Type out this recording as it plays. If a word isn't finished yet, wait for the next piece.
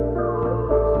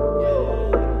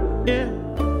Yeah,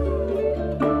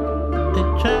 they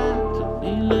tried to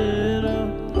be little.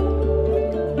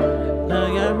 Now I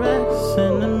got racks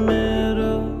in the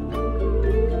middle.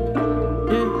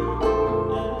 Yeah.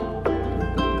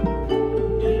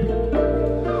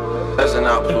 That's an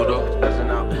out, Pluto. That's an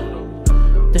out, Pluto.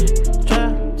 They try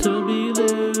to be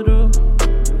little.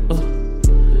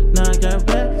 Now I got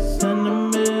racks in the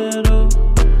middle.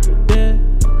 Yeah,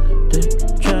 they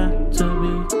try to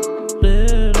be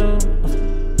little.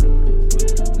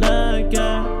 Now I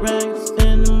got racks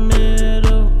in the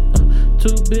middle.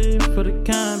 Too big for the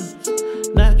comments.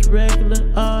 Not your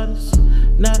regular artist,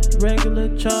 not regular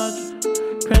charger.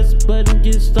 Press the button,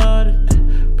 get started.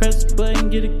 Press the button,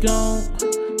 get it gone.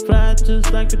 Fly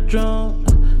just like a drone.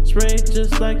 Spray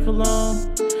just like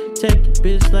cologne. Take your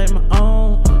bitch like my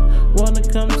own. Wanna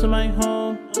come to my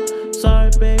home?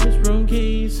 Sorry, baby's room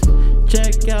keys.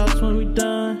 Check outs when we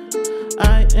done.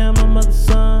 I am my mother's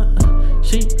son.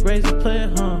 She raised a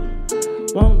player, huh?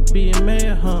 Won't be a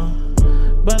mayor, huh?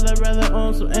 But I'd rather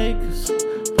own some acres.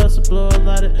 Plus I blow a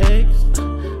lot of eggs.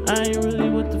 I ain't really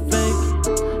with the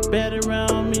fake. Bad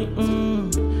around me,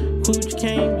 Cooch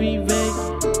can't be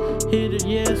vacant. Hit it,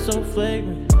 yeah, so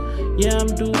flagrant. Yeah, I'm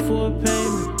due for a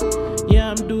payment. Yeah,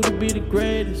 I'm due to be the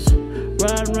greatest.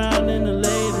 Ride around in the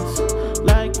latest,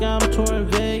 like I'm touring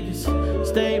Vegas.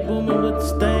 Stay booming with the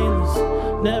stainless.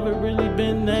 Never really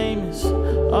been famous,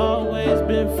 always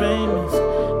been famous.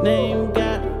 Name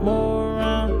got more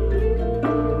around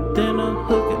than a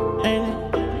hooker, ain't it?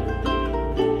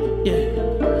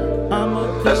 Yeah, I'm a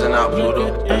good That's an out, Pluto.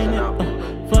 looker, That's ain't an out. it?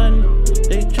 Funny,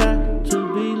 they try to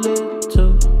be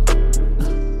little.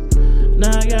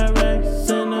 Now I got racks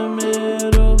in the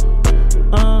middle.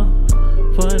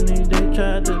 Funny, they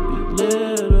tried to be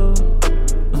little.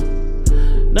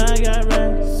 Now I got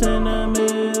racks in the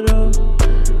middle.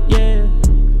 Yeah,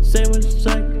 say what you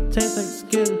like, taste like a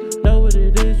Skittle. Know what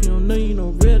it is, you don't know you no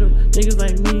riddle. Niggas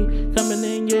like me coming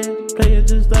in, yeah, play it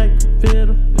just like a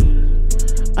fiddle.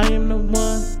 I am the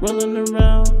one rolling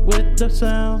around with the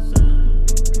sound.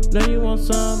 Know you want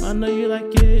some, I know you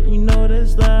like it, you know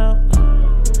that's loud.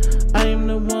 I am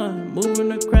the one moving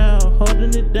the crowd,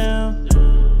 holding it down.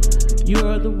 You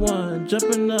are the one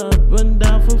jumping up and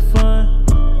down for fun.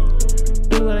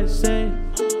 Do what I say,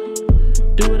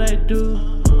 do what I do.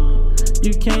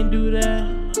 You can't do that.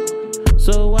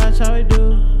 So watch how I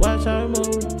do, watch how I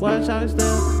move, watch how I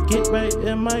step. Get right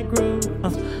in my groove.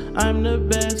 I'm the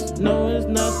best, no it's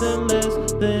nothing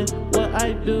less than what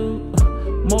I do.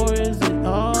 More is it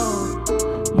all,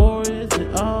 more is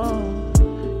it all.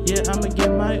 Yeah, I'ma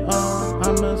give my all,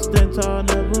 I'm a stand tall,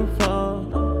 never fall.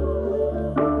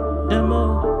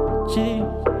 M.O.G.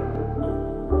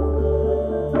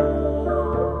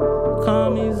 Call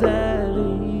me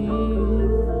Zaddy.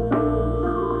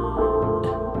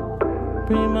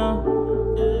 Primo.